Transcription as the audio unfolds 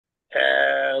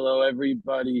Hello,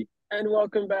 everybody, and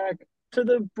welcome back to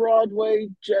the Broadway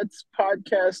Jets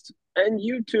podcast and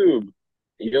YouTube.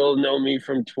 You'll know me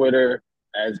from Twitter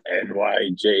as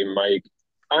NYJ Mike.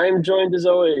 I'm joined as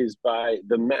always by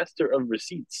the master of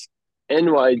receipts,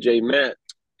 NYJ Matt.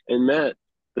 And Matt,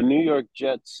 the New York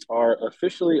Jets are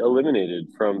officially eliminated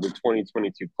from the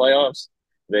 2022 playoffs.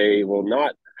 They will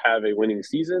not have a winning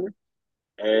season,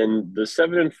 and the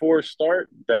 7-4 start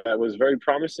that was very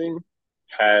promising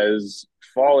has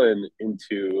fallen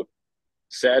into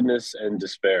sadness and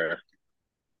despair.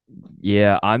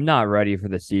 Yeah, I'm not ready for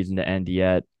the season to end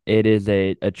yet. It is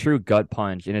a true gut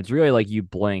punch, and it's really like you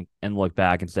blink and look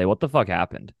back and say, what the fuck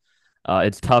happened?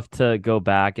 It's tough to go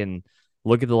back and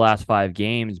look at the last 5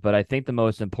 games, but I think the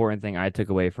most important thing I took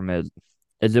away from it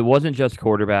is it wasn't just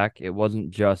quarterback, it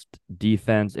wasn't just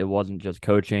defense, it wasn't just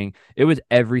coaching. It was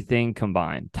everything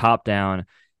combined, top down,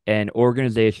 and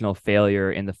organizational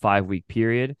failure in the 5 week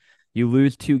period. You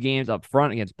lose 2 games up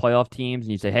front against playoff teams,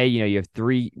 and you say, hey, you have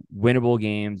 3 winnable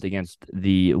games against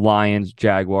the Lions,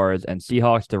 Jaguars, and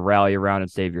Seahawks to rally around and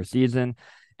save your season,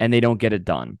 and they don't get it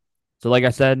done. So, like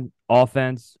I said,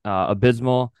 offense,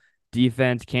 abysmal.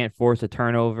 Defense can't force a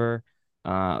turnover.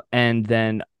 And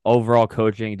then overall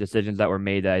coaching decisions that were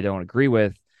made that I don't agree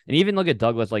with. And even look at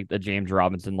Douglas, like the James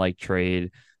Robinson like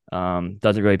trade,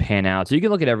 doesn't really pan out. So you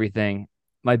can look at everything.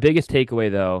 My biggest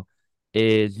takeaway, though,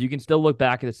 is you can still look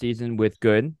back at the season with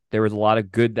good. There was a lot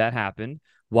of good that happened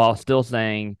while still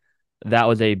saying that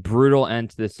was a brutal end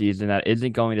to the season that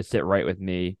isn't going to sit right with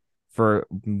me for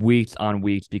weeks on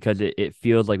weeks because it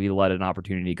feels like we let an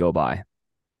opportunity go by.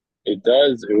 It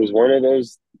does. It was one of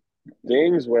those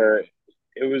things where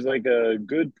it was like a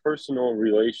good personal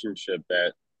relationship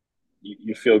that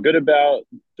you feel good about.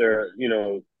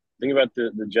 Think about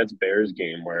the Jets Bears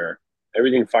game where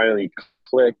everything finally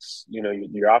clicks.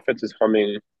 Your offense is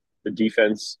humming, the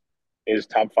defense is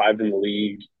top five in the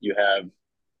league. You have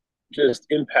just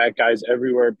impact guys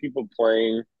everywhere, people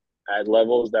playing at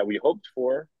levels that we hoped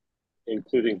for,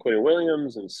 including Quinn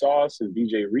Williams and Sauce and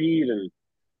DJ Reed, and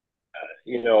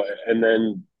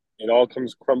then it all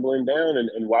comes crumbling down.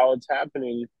 And while it's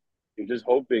happening, you're just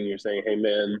hoping. You're saying, "Hey,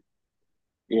 man,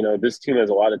 this team has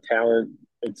a lot of talent.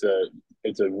 It's a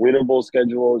winnable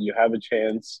schedule. You have a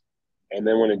chance." And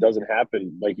then when it doesn't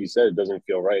happen, like you said, it doesn't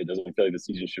feel right. It doesn't feel like the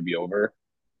season should be over.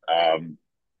 Um,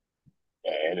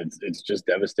 and it's just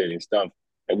devastating stuff.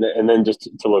 And then just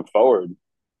to look forward,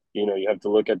 you have to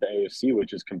look at the AFC,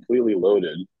 which is completely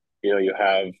loaded. You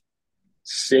have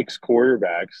 6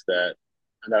 quarterbacks that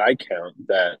I count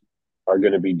that are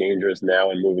going to be dangerous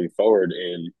now and moving forward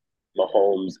in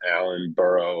Mahomes, Allen,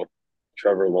 Burrow,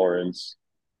 Trevor Lawrence,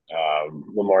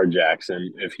 Lamar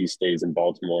Jackson if he stays in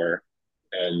Baltimore,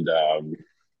 and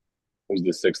who's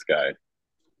the sixth guy?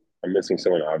 I'm missing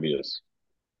someone obvious.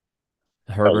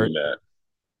 Help me, Herbert. Matt.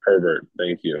 Herbert.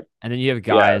 Thank you. And then you have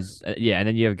Yeah, guys, yeah, and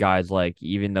then you have guys like,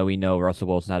 even though we know Russell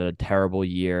Wilson had a terrible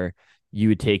year, you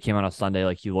would take him on a Sunday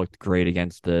like he looked great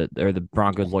against the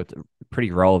Broncos looked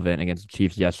pretty relevant against the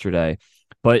Chiefs yesterday.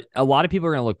 But a lot of people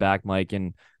are going to look back, Mike,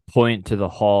 and point to the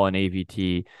Hall and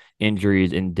AVT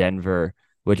injuries in Denver,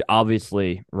 which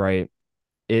obviously, right,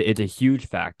 it's a huge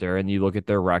factor. And you look at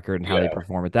their record and how they yeah.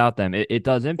 perform without them, it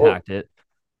does Well, impact it.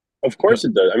 of But course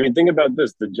it does. I mean, think about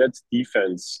this. The Jets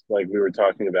defense, like we were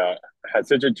talking about, had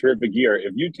such a terrific year.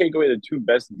 If you take away the two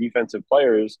best defensive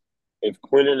players, if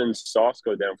Quinnen and Sauce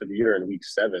go down for the year in week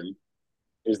 7,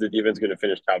 is the defense going to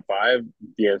finish top 5?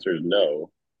 The answer is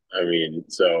no. I mean,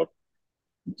 so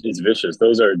it's vicious.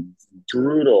 Those are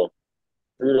brutal,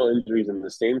 brutal injuries in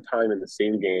the same time in the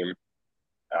same game.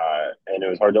 And it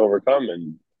was hard to overcome.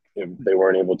 And if they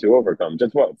weren't able to overcome,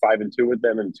 just what, 5-2 with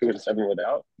them and 2-7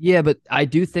 without? yeah, but I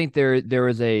do think there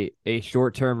was a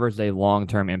short term versus a long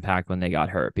term impact when they got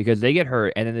hurt because they get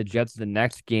hurt and then the Jets the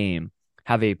next game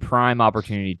have a prime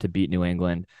opportunity to beat New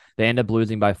England. They end up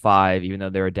losing by 5, even though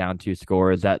they were down 2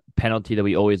 scores. That penalty that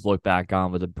we always look back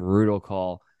on was a brutal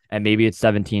call. And maybe it's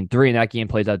 17-3, and that game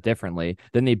plays out differently.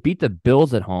 Then they beat the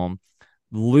Bills at home,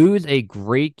 lose a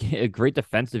great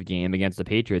defensive game against the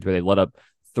Patriots where they let up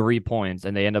 3 points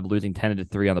and they end up losing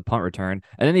 10-3 on the punt return.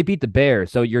 And then they beat the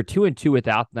Bears. So you're 2-2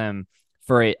 without them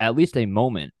for at least a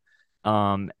moment.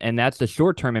 And that's the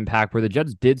short term impact where the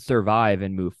Jets did survive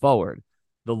and move forward.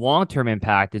 The long term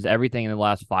impact is everything in the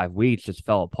last 5 weeks just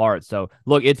fell apart. So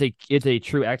look, it's a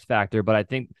true X factor, but I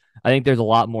think there's a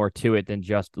lot more to it than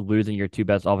just losing your 2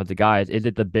 best offensive guys. Is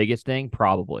it the biggest thing?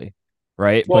 Probably,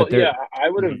 right? Well, But there, yeah, I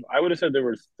would have Mhm. I would have said there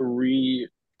were 3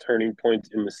 turning points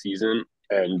in the season,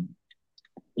 and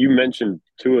you mentioned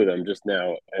 2 of them just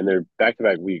now, and they're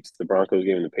back-to-back weeks, the Broncos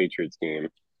game and the Patriots game.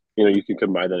 You could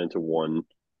combine that into one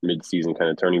mid-season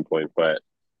kind of turning point, but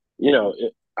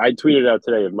I tweeted out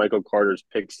today if Michael Carter's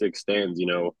pick six stands,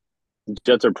 the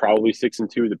Jets are probably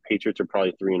 6-2, the Patriots are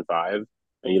probably 3-5,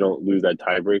 and you don't lose that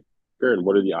tiebreaker. And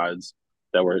what are the odds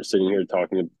that we're sitting here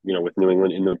talking, with New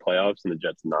England in the playoffs and the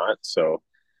Jets not? So,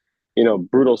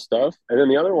 brutal stuff. And then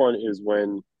the other one is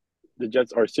when the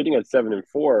Jets are sitting at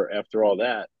 7-4 after all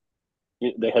that.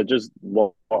 They had just,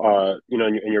 and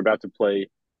you're about to play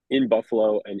in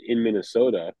Buffalo and in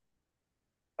Minnesota,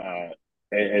 uh,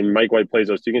 and Mike White plays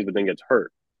those two games, but then gets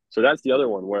hurt. So that's the other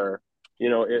one where,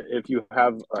 if you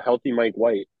have a healthy Mike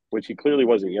White, which he clearly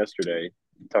wasn't yesterday,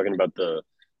 talking about the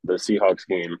Seahawks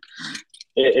game,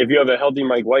 if you have a healthy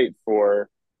Mike White for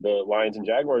the Lions and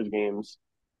Jaguars games,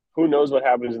 who knows what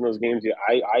happens in those games?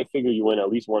 I figure you win at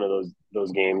least one of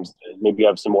those games. Maybe you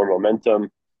have some more momentum.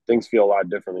 Things feel a lot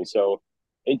differently. So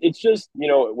it's just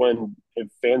when if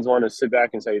fans want to sit back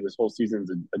and say this whole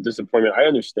season's a disappointment, I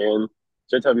understand.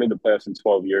 Jets have made the playoffs in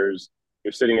 12 years.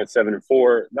 You're sitting at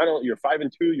 7-4. Not only you're 5-2,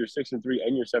 you're 6-3,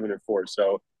 and you're 7-4.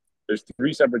 So there's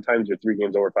three separate times you're 3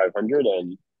 games over 500,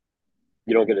 and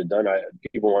you don't get it done.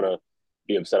 People want to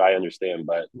be upset. I understand,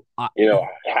 but I,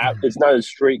 it's not a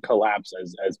straight collapse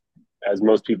as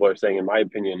most people are saying. In my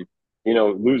opinion,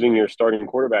 losing your starting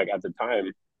quarterback at the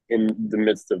time in the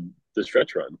midst of the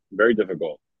stretch run, very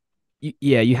difficult.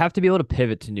 yeah, you have to be able to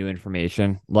pivot to new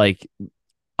information. Like,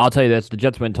 I'll tell you this: the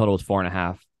Jets win total is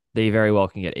 4.5. They very well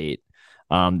can get 8.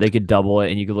 They could double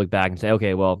it, and you could look back and say,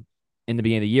 okay, well, in the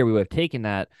beginning of the year we would have taken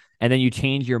that, and then you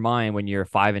change your mind when you're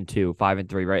 5-2,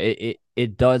 5-3, right?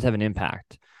 It does have an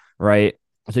impact, right?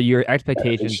 So your It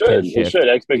expectations can should. It shift. should.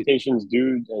 Expectations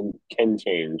do and can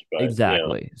change, but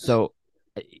Exactly. So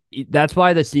that's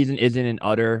why the season isn't an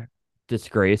utter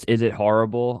disgrace. Is it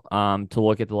horrible to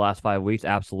look at the last 5 weeks?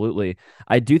 Absolutely.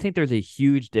 I do think there's a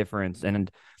huge difference, and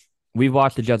we've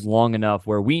watched the Jets long enough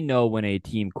where we know when a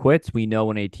team quits, we know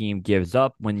when a team gives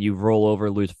up, when you roll over,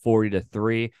 lose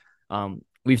 40-3.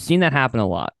 We've seen that happen a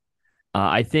lot.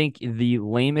 I think the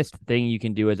lamest thing you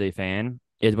can do as a fan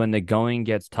is when the going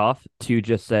gets tough to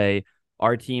just say,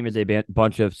 our team is a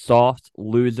bunch of soft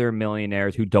loser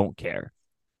millionaires who don't care.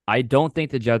 I don't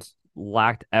think the Jets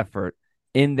lacked effort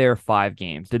in their 5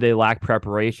 games. Did they lack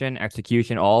preparation,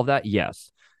 execution, all of that?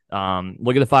 Yes.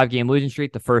 Look at the 5-game losing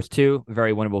streak. The first 2,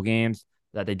 very winnable games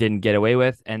that they didn't get away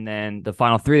with. And then the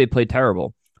final 3, they played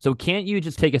terrible. So can't you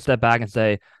just take a step back and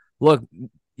say, look,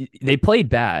 they played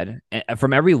bad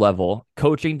from every level,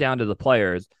 coaching down to the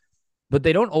players, but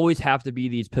they don't always have to be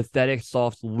these pathetic,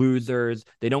 soft losers.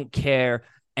 They don't care.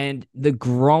 And the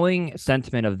growing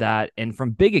sentiment of that, and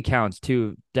from big accounts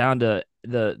too, down to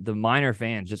the minor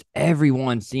fans, just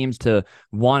everyone seems to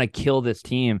want to kill this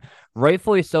team,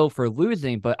 rightfully so for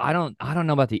losing. But I don't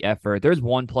know about the effort. There's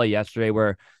one play yesterday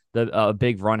where the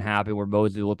big run happened where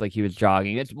Mosley looked like he was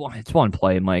jogging. It's one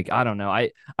play, Mike. I don't know.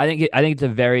 I think it's a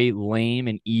very lame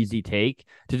and easy take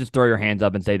to just throw your hands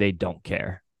up and say they don't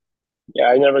care. yeah,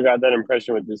 I never got that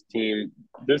impression with this team.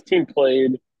 This team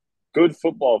played good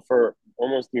football for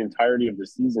almost the entirety of the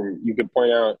season. You could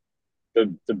point out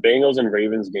the Bengals and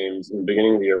Ravens games in the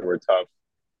beginning of the year were tough,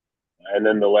 and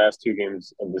then the last 2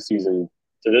 games of the season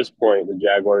to this point, the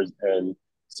Jaguars and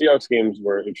Seahawks games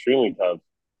were extremely tough.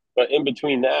 But in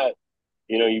between that,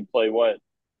 you play what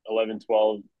 11,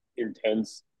 12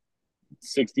 intense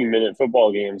 60-minute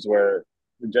football games where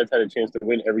the Jets had a chance to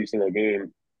win every single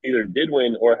game, either did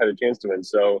win or had a chance to win.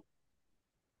 So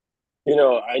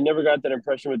I never got that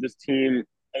impression with this team.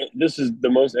 This is the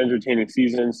most entertaining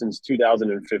season since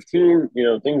 2015.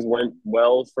 Things went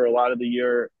well for a lot of the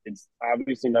year. It's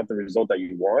obviously not the result that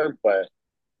you want, but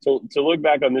to look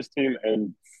back on this team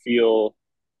and feel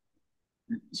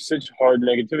such hard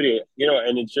negativity,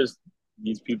 and it's just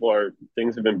these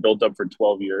things have been built up for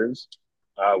 12 years.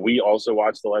 We also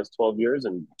watched the last 12 years,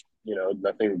 and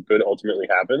nothing good ultimately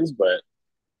happens, but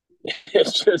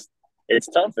it's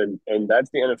tough, and that's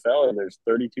the NFL, and there's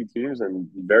 32 teams and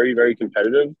very very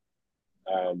competitive.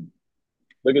 Um,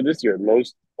 Look at this year;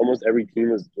 almost every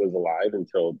team was alive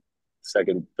until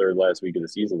second, third last week of the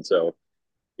season. So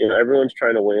everyone's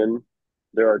trying to win.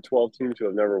 There are 12 teams who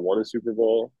have never won a Super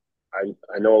Bowl.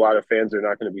 I know a lot of fans are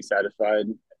not going to be satisfied,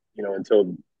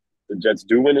 until the Jets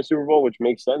do win a Super Bowl, which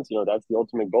makes sense. That's the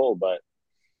ultimate goal, but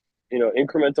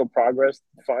incremental progress.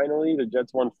 Finally, the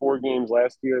Jets won 4 games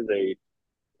last year. They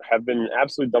have been an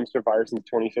absolute dumpster fire since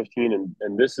 2015,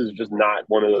 and this is just not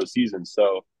one of those seasons.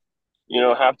 So,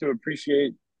 have to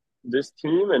appreciate this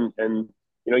team, and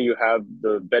you have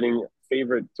the betting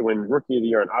favorite to win Rookie of the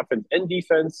Year on offense and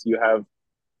defense. You have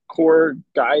core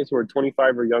guys who are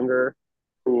 25 or younger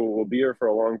who will be here for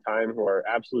a long time, who are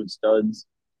absolute studs.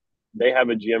 They have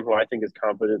a GM who I think is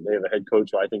competent. They have a head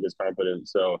coach who I think is competent.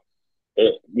 So,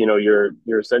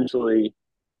 you're essentially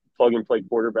plug and play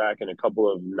quarterback in a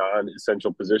couple of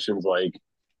non-essential positions like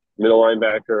middle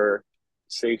linebacker,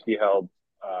 safety help,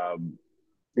 um,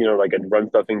 like a run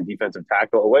stuffing defensive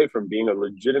tackle away from being a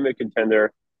legitimate contender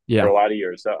for Yeah. a lot of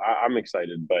years. So I'm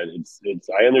excited, but it's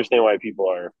I understand why people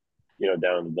are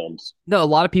down in the dumps. No, a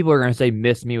lot of people are going to say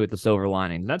miss me with the silver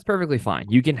lining. That's perfectly fine.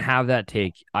 You can have that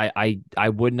take. I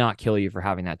would not kill you for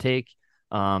having that take.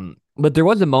 But there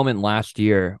was a moment last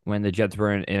year when the Jets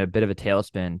were in a bit of a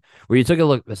tailspin where you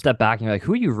took a step back and you're like,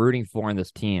 who are you rooting for in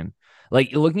this team?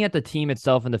 Like looking at the team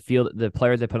itself in the field, the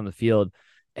players they put on the field,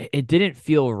 it didn't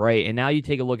feel right. And now you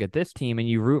take a look at this team and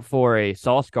you root for a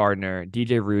Sauce Gardner,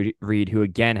 DJ Reed, who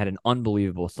again had an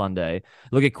unbelievable Sunday.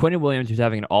 Look at Quentin Williams, who's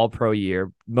having an all-pro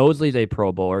year. Mosley's a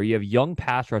Pro Bowler. You have young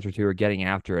pass rushers who are getting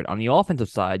after it. On the offensive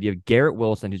side, you have Garrett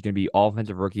Wilson, who's going to be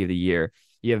Offensive Rookie of the Year.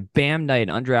 You have Bam Knight,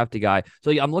 an undrafted guy.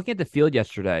 So I'm looking at the field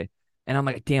yesterday, and I'm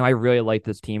like, damn, I really like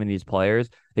this team and these players.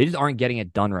 They just aren't getting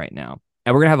it done right now.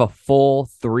 And we're going to have a full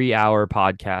 3-hour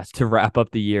podcast to wrap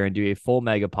up the year and do a full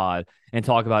mega pod and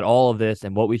talk about all of this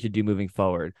and what we should do moving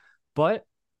forward. But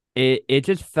it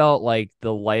just felt like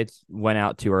the lights went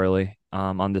out too early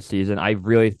on the season. I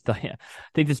really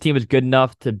think this team is good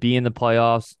enough to be in the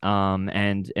playoffs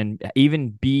and even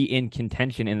be in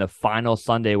contention in the final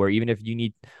Sunday, where even if you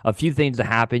need a few things to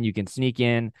happen, you can sneak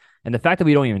in. And the fact that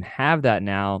we don't even have that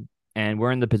now and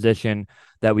we're in the position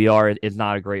that we are is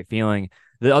not a great feeling.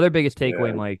 The other biggest takeaway,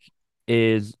 Yeah, Mike,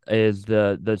 is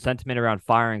the sentiment around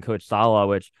firing Coach Salah,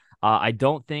 which I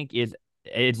don't think is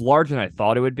it's larger than I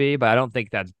thought it would be, but I don't think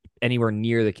that's anywhere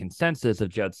near the consensus of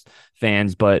Jets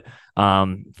fans. But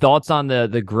thoughts on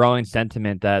the growing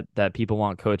sentiment that people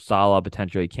want Coach Salah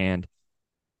potentially canned.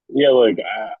 yeah. Look,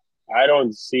 I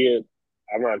don't see it.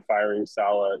 I'm not firing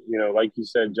Salah. Like you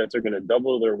said, Jets are going to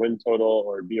double their win total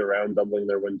or be around doubling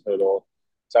their win total.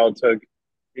 Salah took,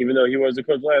 even though he was a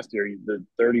coach last year, the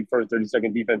 31st,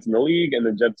 32nd defense in the league, and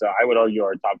the Jets, I would argue,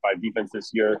 are top five defense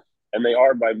this year, and they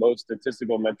are by most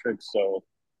statistical metrics. So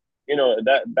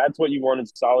that's what you wanted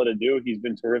Salah to do. He's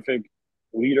been terrific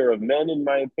leader of men, in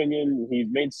my opinion. He's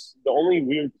made the only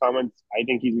weird comments I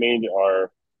think he's made are,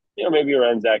 maybe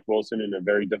around Zach Wilson in a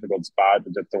very difficult spot.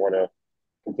 The Jets don't want to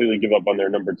completely give up on their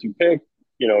number two pick,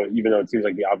 even though it seems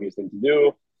like the obvious thing to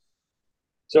do.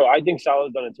 So I think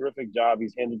Salah's done a terrific job.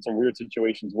 He's handled some weird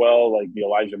situations well, like the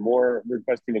Elijah Moore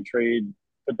requesting a trade,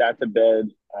 put that to bed.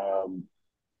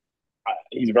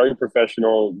 He's very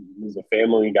professional. He's a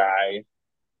family guy.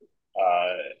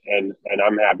 And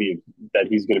I'm happy that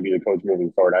he's going to be the coach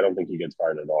moving forward. I don't think he gets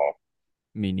fired at all.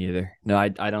 Me neither. No, I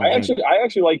don't I think. actually I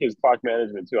actually like his clock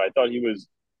management too. I thought he was,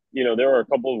 there were a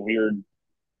couple of weird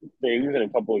things in a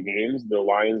couple of games. The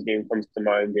Lions game comes to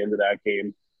mind. The end of that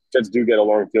game, Jets do get a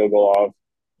long field goal off,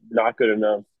 not good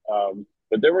enough.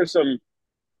 But there were some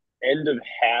end of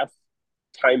half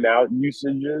timeout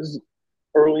usages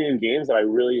early in games that I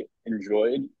really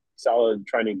enjoyed. Salah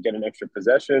trying to get an extra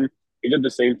possession. He did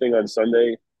the same thing on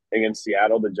Sunday against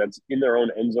Seattle. The Jets in their own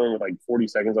end zone with like 40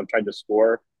 seconds left tried to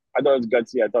score. I thought it was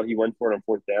gutsy. I thought he went for it on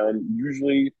fourth down,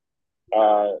 usually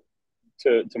uh,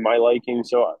 to my liking.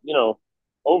 So,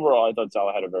 overall, I thought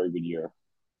Salah had a very good year.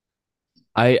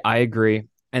 I agree.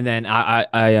 And then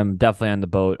I am definitely on the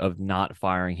boat of not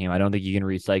firing him. I don't think you can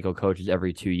recycle coaches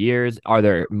every 2 years. Are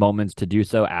there moments to do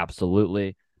so?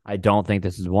 Absolutely. I don't think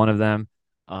this is one of them.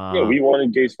 Yeah, Um, we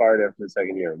wanted Gase fired after the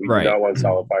second year. We did right. not want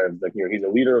Salah fired after the second year. He's a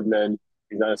leader of men.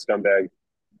 He's not a scumbag.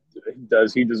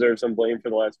 Does he deserve some blame for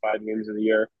the last 5 games of the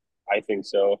year? I think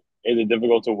so. Is it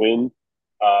difficult to win?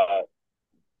 Uh,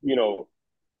 you know,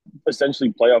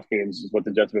 Essentially playoff games is what the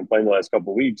Jets have been playing the last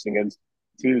couple of weeks against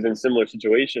teams in similar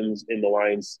situations in the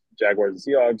Lions, Jaguars,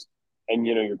 and Seahawks. And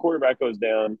your quarterback goes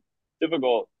down.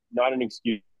 Difficult, not an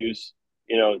excuse.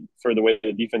 For the way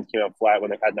the defense came out flat when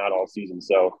they had not all season.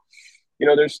 So,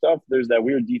 there's stuff. There's that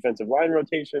weird defensive line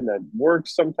rotation that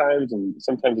works sometimes, and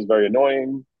sometimes is very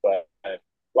annoying. But a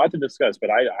lot to discuss.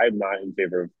 But I'm not in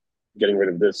favor of getting rid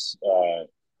of this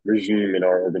regime in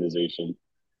our organization.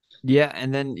 Yeah,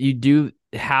 and then you do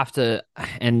have to,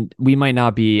 and we might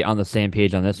not be on the same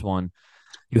page on this one.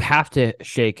 You have to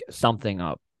shake something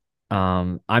up.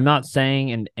 I'm not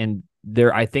saying, and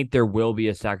there, I think there will be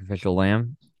a sacrificial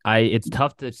lamb. It's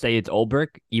tough to say it's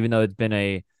Ulbrich, even though it's been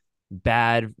a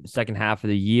bad second half of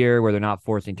the year where they're not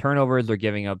forcing turnovers, they're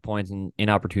giving up points in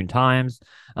inopportune times.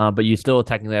 But you still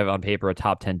technically have on paper a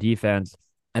top 10 defense.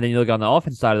 And then you look on the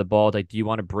offense side of the ball, it's like, do you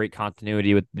want to break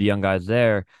continuity with the young guys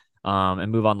there,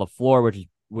 and move on LaFleur,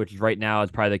 which is right now is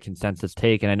probably the consensus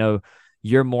take. And I know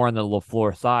you're more on the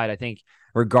LaFleur side. I think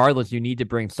regardless, you need to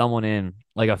bring someone in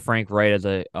like a Frank Wright as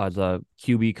a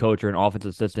QB coach or an offensive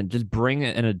assistant. Just bring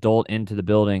an adult into the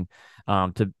building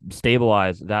to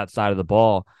stabilize that side of the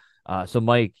ball. So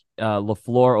Mike,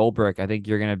 LaFleur, Ulbrich, I think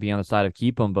you're going to be on the side of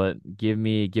keep him, but give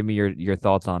me your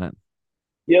thoughts on it.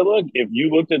 Yeah, look, if you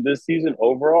looked at this season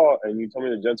overall and you told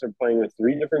me the Jets are playing with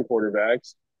three different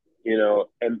quarterbacks,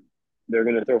 and they're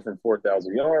going to throw for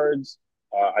 4,000 yards.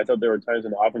 I thought there were times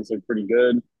when the offense looked pretty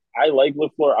good. I like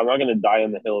LaFleur. I'm not going to die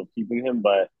on the hill of keeping him,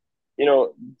 but,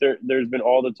 there's been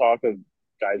all the talk of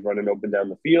guys running open down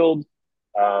the field.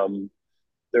 Um,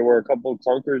 there were a couple of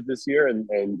clunkers this year, and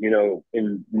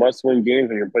in must-win games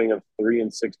when you're putting up 3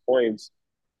 and 6 points,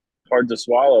 hard to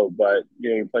swallow. But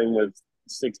you're playing with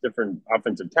six different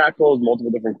offensive tackles,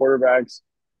 multiple different quarterbacks,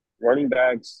 running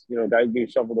backs, guys being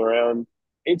shuffled around.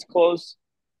 It's close.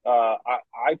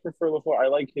 I prefer LaFleur. I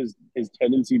like his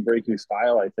tendency breaking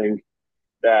style. I think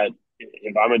that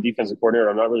if I'm a defensive coordinator,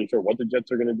 I'm not really sure what the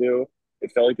Jets are going to do.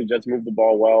 It felt like the Jets moved the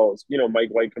ball well. Mike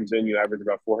White comes in, you average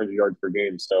about 400 yards per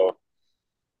game. So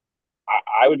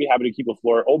I would be happy to keep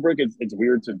LaFleur. Ulbrich, it's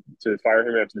weird to fire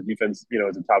him after the defense,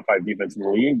 is a top five defense in the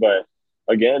league. But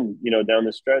again, down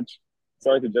the stretch, it's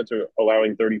not like the Jets are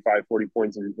allowing 35, 40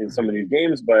 points in some of these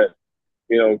games, but,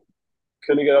 you know,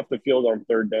 couldn't get off the field on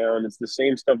third down. It's the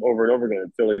same stuff over and over again. I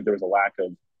feel like there was a lack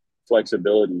of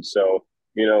flexibility. So,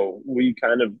 we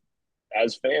kind of,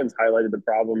 as fans, highlighted the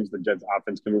problems. The Jets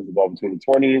offense can move the ball between the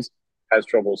 20s, has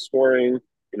trouble scoring,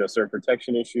 certain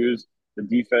protection issues. The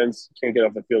defense can't get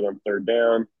off the field on third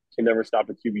down, can never stop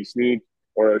a QB sneak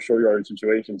or a short yardage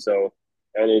situation. So,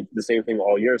 and it's the same thing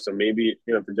all year. So maybe,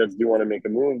 if the Jets do want to make a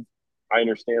move, I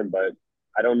understand, but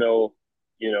I don't know,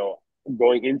 you know,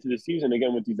 going into the season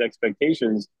again with these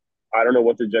expectations, I don't know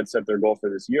what the Jets set their goal for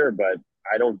this year, but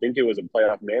I don't think it was a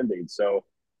playoff mandate. So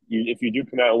if you do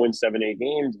come out and win 7, 8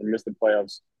 games and miss the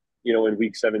playoffs, in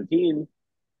week 17,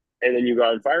 and then you go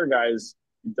out and fire guys,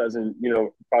 it doesn't,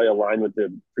 probably align with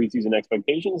the preseason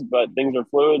expectations, but things are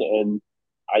fluid, and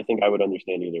I think I would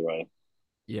understand either way.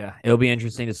 Yeah, it'll be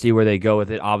interesting to see where they go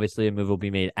with it. Obviously, a move will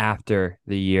be made after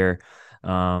the year,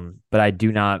 but I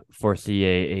do not foresee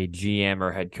a GM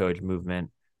or head coach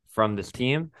movement from this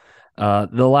team.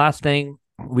 The last thing,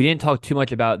 we didn't talk too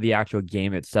much about the actual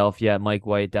game itself yet. Mike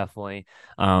White definitely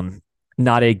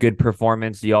not a good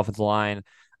performance. The offensive line,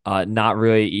 not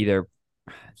really either.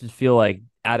 Just feel like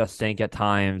out of sync at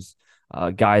times.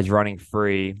 Guys running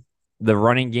free. The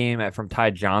running game from Ty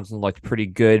Johnson looked pretty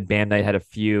good. Bam Knight had a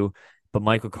few, but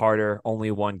Michael Carter only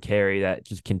one carry that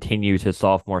just continues his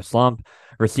sophomore slump.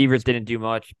 Receivers didn't do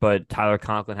much, but Tyler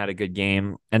Conklin had a good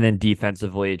game. And then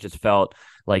defensively, it just felt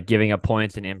like giving up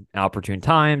points in opportune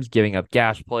times, giving up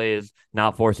gash plays,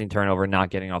 not forcing turnover,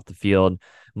 not getting off the field.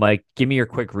 Mike, give me your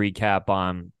quick recap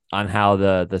on how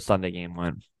the Sunday game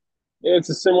went. Yeah, it's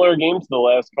a similar game to the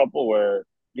last couple where,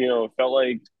 it felt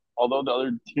like although the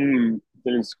other team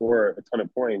didn't score a ton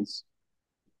of points,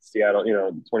 Seattle,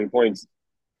 20 points,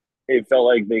 it felt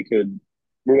like they could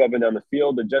move up and down the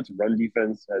field. The Jets' run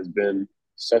defense has been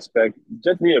suspect.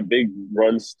 The Jets need a big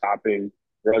run stopping,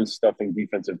 run stuffing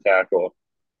defensive tackle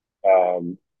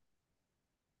um,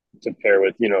 to pair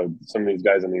with some of these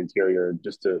guys on the interior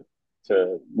just to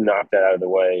knock that out of the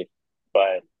way.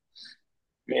 But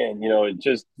man, it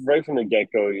just right from the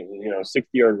get go,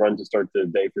 60-yard run to start the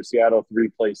day for Seattle, 3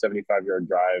 play, 75-yard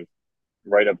drive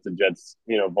right up the Jets,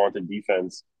 vaunted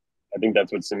defense. I think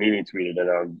that's what Samini tweeted, and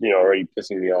already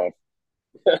pissing me off.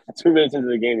 2 minutes into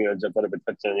the game, Jets let up a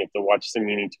touchdown. You have to watch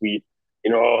Samini tweet,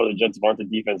 oh, the Jets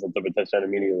vaunted defense let up a touchdown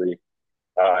immediately.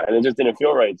 And it just didn't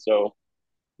feel right. So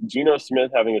Geno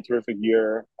Smith having a terrific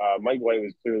year. Mike White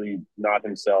was clearly not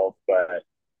himself, but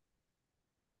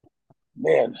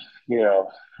man,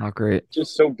 Not great.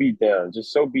 just so beat down,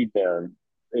 just so beat down.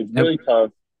 It's And really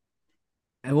tough.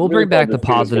 And we'll Really bring thought back the this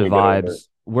team was going positive to get over. vibes.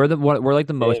 We're like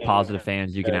the most positive Yeah,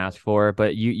 fans you can ask for,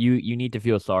 but you need to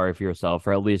feel sorry for yourself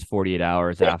for at least 48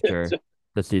 hours after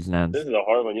the season this ends. is a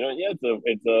hard one. Yeah,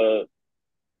 it's a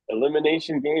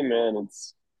elimination game, man.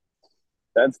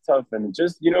 That's tough, and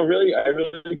just really, I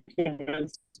really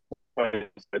convinced myself.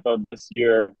 I thought this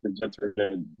year the Jets were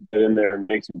going to get in there and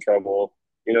make some trouble.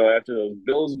 After those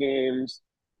Bills games,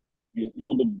 you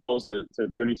held the Bills to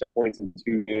 36 points in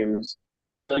 2 games.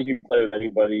 It's like you play with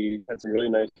anybody. Had some really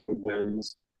nice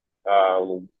wins.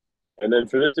 Um, and then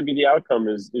for this to be the outcome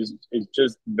is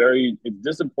just very it's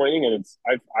disappointing, and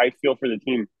I feel for the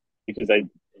team because it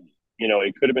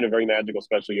could have been a very magical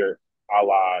special year, a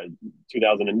la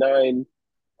 2009.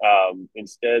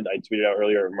 Instead, I tweeted out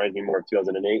earlier, it reminds me more of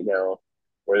 2008 now,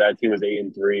 where that team was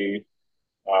 8-3.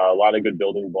 A lot of good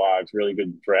building blocks, really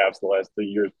good drafts the last 3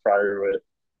 years prior to it.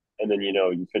 and then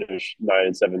you finish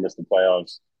 9-7, miss the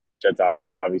playoffs. Jets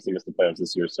obviously missed the playoffs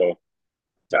this year, so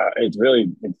it's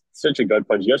such a gut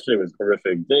punch. Yesterday was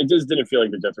horrific. It just didn't feel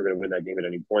like the Jets were going to win that game at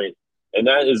any point, and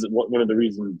that is one of the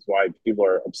reasons why people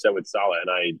are upset with Salah.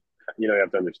 And you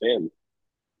have to understand.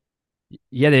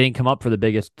 Yeah, they didn't come up for the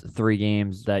biggest three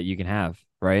games that you can have,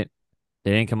 right?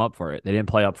 They didn't come up for it. They didn't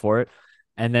play up for it.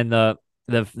 And then the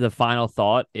final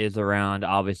thought is around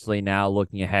obviously now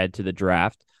looking ahead to the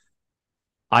draft.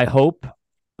 I hope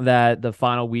that the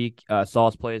final week,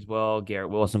 Sauce plays well, Garrett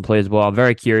Wilson plays well. I'm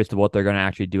very curious to what they're going to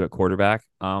actually do at quarterback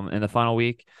in the final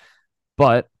week.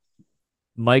 But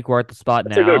Mike, we're at the spot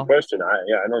That's a good now. question.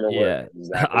 I don't know what Yeah,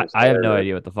 exactly going to I have start. no Or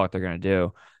idea what the fuck they're going to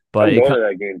do. But I'm going to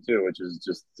that game too, which is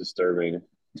just disturbing.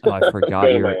 oh, I forgot Going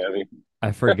to you were Miami.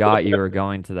 I forgot you were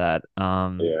going to that.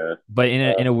 Yeah. But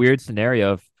Uh, in a weird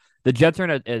scenario, if the Jets are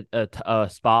in a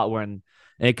spot when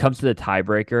it comes to the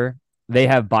tiebreaker, they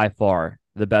have by far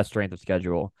the best strength of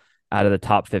schedule out of the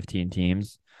top 15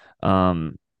 teams.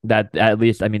 That at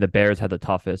least, I mean, the Bears had the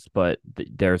toughest, but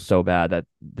they're so bad that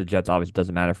the Jets obviously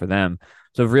doesn't matter for them.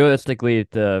 So realistically,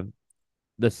 the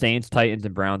Saints, Titans,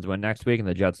 and Browns win next week, and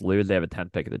the Jets lose, they have a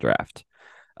 10th pick of the draft.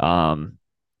 Um,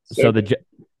 so Sick.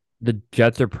 the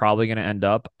Jets are probably going to end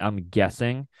up, I'm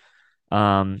guessing,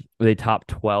 with a top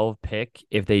 12 pick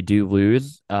if they do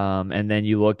lose. And then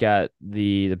you look at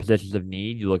the positions of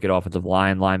need, you look at offensive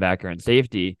line, linebacker, and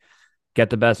safety, get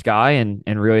the best guy and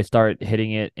really start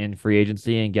hitting it in free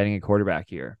agency and getting a quarterback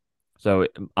here. So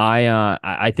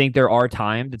I think there are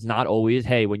times, it's not always,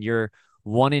 hey, when you're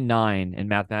 1-9 and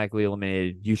mathematically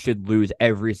eliminated, you should lose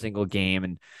every single game.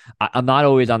 And I'm not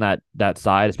always on that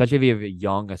side, especially if you have a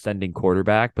young ascending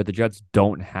quarterback, but the Jets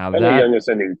don't have And the that. youngest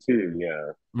ending too.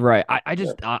 Yeah. Right.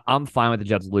 Yeah. I'm fine with the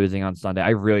Jets losing on Sunday. I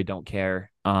really don't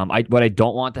care. What I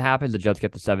don't want to happen is the Jets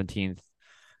get the 17th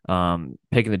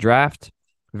pick in the draft.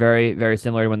 Very, very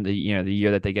similar to when the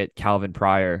year that they get Calvin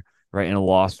Pryor, right, in a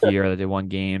lost year that they won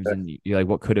games and you're like,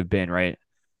 what could have been, right?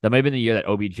 That might have been the year that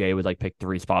OBJ was like picked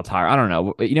 3 spots higher. I don't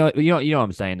know. You know what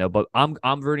I'm saying though. But I'm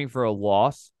rooting for a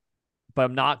loss, but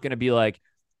I'm not gonna be like,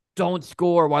 don't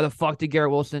score. Why the fuck did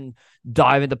Garrett Wilson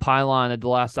dive into pylon at the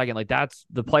last second? Like that's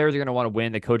the players are going to want to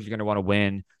win. The coach is going to want to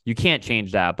win. You can't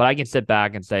change that. But I can sit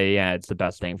back and say, yeah, it's the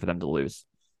best thing for them to lose.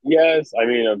 Yes, I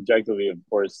mean objectively, of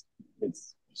course,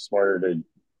 it's smarter to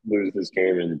lose this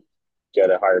game and get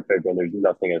a higher pick when there's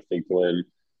nothing at stake to win.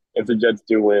 If the Jets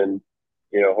do win,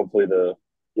 hopefully the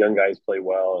young guys play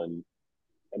well, and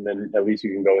then at least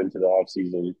you can go into the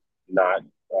offseason not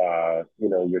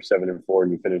you're 7-4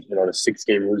 and you finish on a 6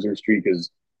 game losing streak is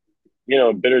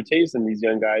bitter taste. And these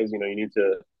young guys, you need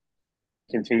to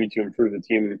continue to improve the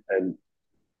team and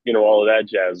all of that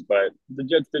jazz. But the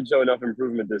Jets did show enough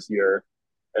improvement this year,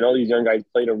 and all these young guys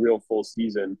played a real full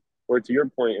season. Where to your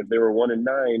point, if they were 1-9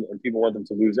 and people want them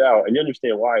to lose out, and you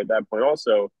understand why at that point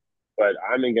also, but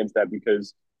I'm against that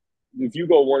because if you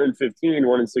go 1-15,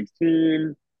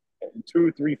 1-16,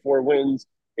 2, 3, 4 wins,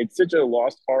 it's such a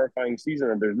lost, horrifying season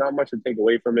that there's not much to take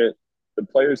away from it. The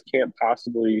players can't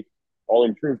possibly all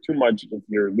improve too much if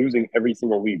you're losing every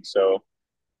single week. So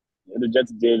the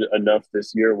Jets did enough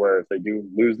this year where if they do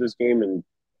lose this game and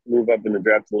move up in the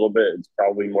draft a little bit, it's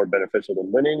probably more beneficial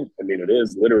than winning. I mean, it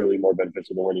is literally more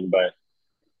beneficial than winning, but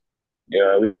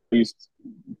at least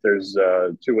there's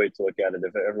two ways to look at it.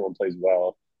 If everyone plays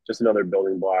well, just another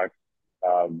building block.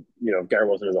 If Garrett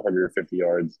Wilson has 150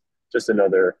 yards, just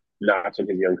another notch in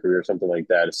his young career, something like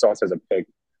that. If Sauce has a pick,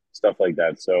 stuff like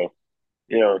that. So,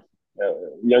 you know,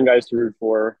 young guys to root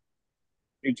for.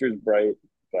 Future's bright,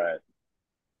 but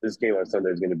this game on Sunday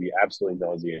is going to be absolutely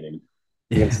nauseating.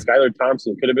 Against Skylar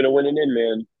Thompson, could have been a winning in,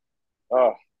 man.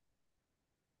 Oh,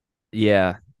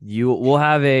 Yeah, you will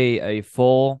have a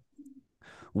full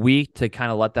week to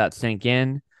kind of let that sink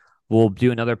in. We'll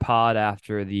do another pod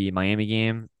after the Miami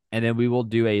game, and then we will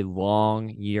do a long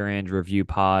year-end review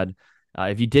pod.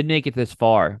 If you did make it this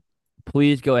far,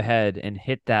 please go ahead and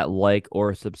hit that like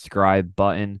or subscribe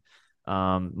button.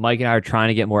 Mike and I are trying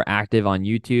to get more active on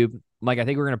YouTube. Mike, I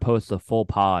think we're gonna post a full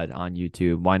pod on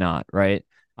YouTube. Why not? Right?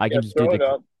 I yeah, can just do throw the. it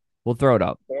up, We'll throw it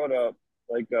up. throw it up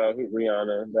like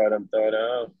Rihanna. Throw it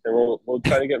up, and we'll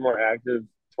try to get more active.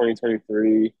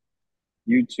 2023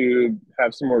 YouTube,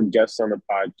 have some more guests on the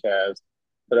podcast,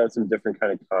 put out some different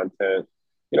kind of content.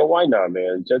 Why not,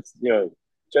 man?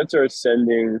 Jets are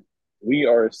ascending. We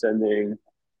are ascending.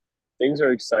 Things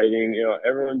are exciting.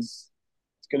 It's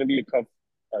going to be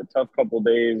a tough couple of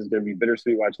days. It's going to be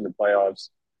bittersweet watching the playoffs.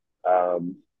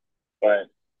 Um, but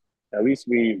at least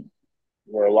we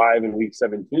were alive in week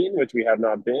 17, which we have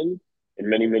not been in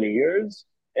many, many years.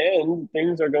 And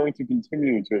things are going to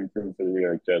continue to improve for the New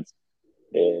York Jets.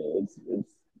 It's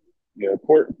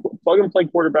plug and play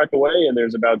quarterback away, and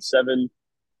there's about seven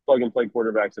plug and play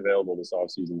quarterbacks available this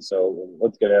offseason. So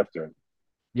let's get after it.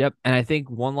 Yep. And I think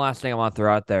one last thing I want to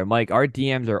throw out there, Mike, our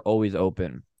DMs are always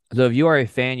open. So if you are a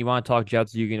fan, you want to talk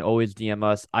Jets, you can always DM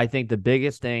us. I think the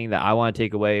biggest thing that I want to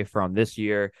take away from this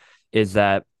year is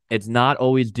that it's not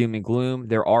always doom and gloom.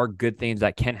 There are good things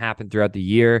that can happen throughout the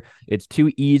year. It's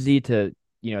too easy to,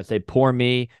 say, poor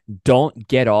me. Don't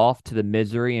get off to the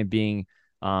misery and being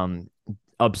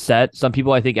upset. Some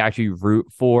people I think actually root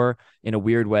for in a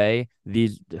weird way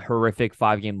these horrific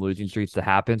 5-game losing streaks to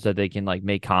happen so that they can like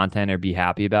make content or be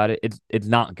happy about it. It's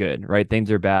not good, right?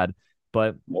 Things are bad.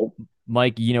 But Nope.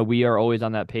 Mike, we are always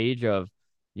on that page of,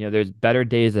 there's better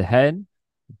days ahead.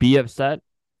 Be upset,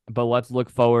 but let's look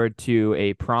forward to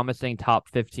a promising top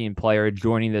 15 player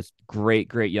joining this great,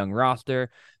 great young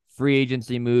roster. Free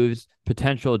agency moves,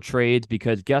 potential trades,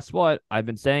 because guess what? I've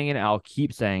been saying it, and I'll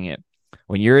keep saying it.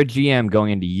 When you're a GM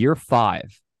going into year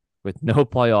 5 with no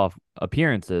playoff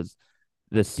appearances,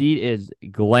 the seat is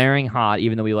glaring hot,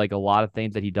 even though we like a lot of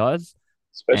things that he does.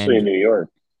 Especially in And New York.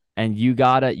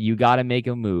 you gotta make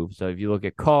a move. So if you look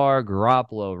at Carr,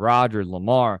 Garoppolo, Rodgers,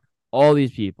 Lamar, all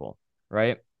these people,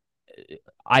 right?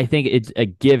 I think it's a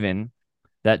given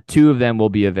that 2 of them will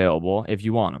be available if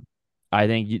you want them. I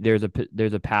think there's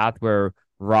a path where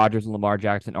Rodgers and Lamar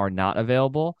Jackson are not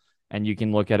available, and you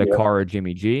can look at a Yeah. Carr or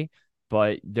Jimmy G.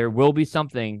 But there will be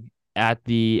something at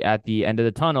the end of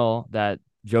the tunnel that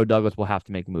Joe Douglas will have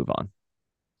to make a move on.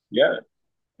 Yeah.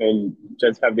 And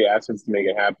Jets have the assets to make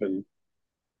it happen.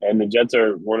 And the Jets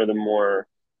are one of the more,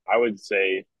 I would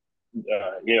say,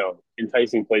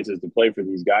 enticing places to play for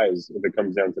these guys if it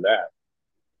comes down to that.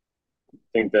 I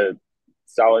think that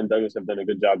Saleh and Douglas have done a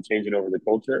good job changing over the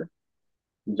culture.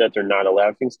 The Jets are not a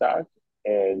laughing stock.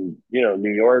 And,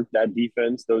 New York, that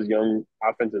defense, those young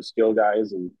offensive skill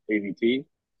guys and AVT.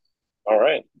 All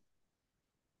right.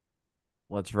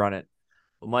 Let's run it.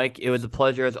 Well, Mike, it was a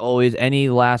pleasure as always. Any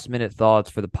last minute thoughts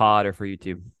for the pod or for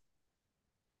YouTube?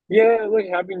 Yeah, look,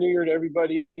 Happy New Year to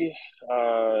everybody.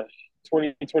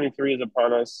 2023 is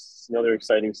upon us. Another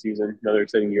exciting season, another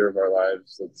exciting year of our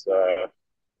lives. Let's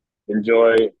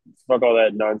enjoy. Fuck all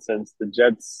that nonsense. The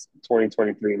Jets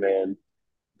 2023, man.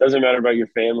 Doesn't matter about your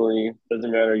family.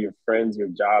 Doesn't matter your friends, your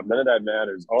job. None of that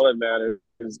matters. All that matters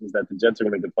is that the Jets are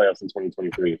going to make the playoffs in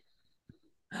 2023.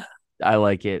 I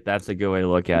like it. That's a good way to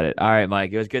look at it. All right,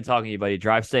 Mike. It was good talking to you, buddy.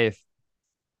 Drive safe.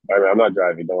 All right, I'm not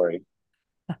driving. Don't worry.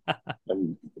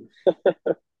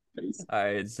 All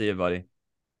right. See you, buddy.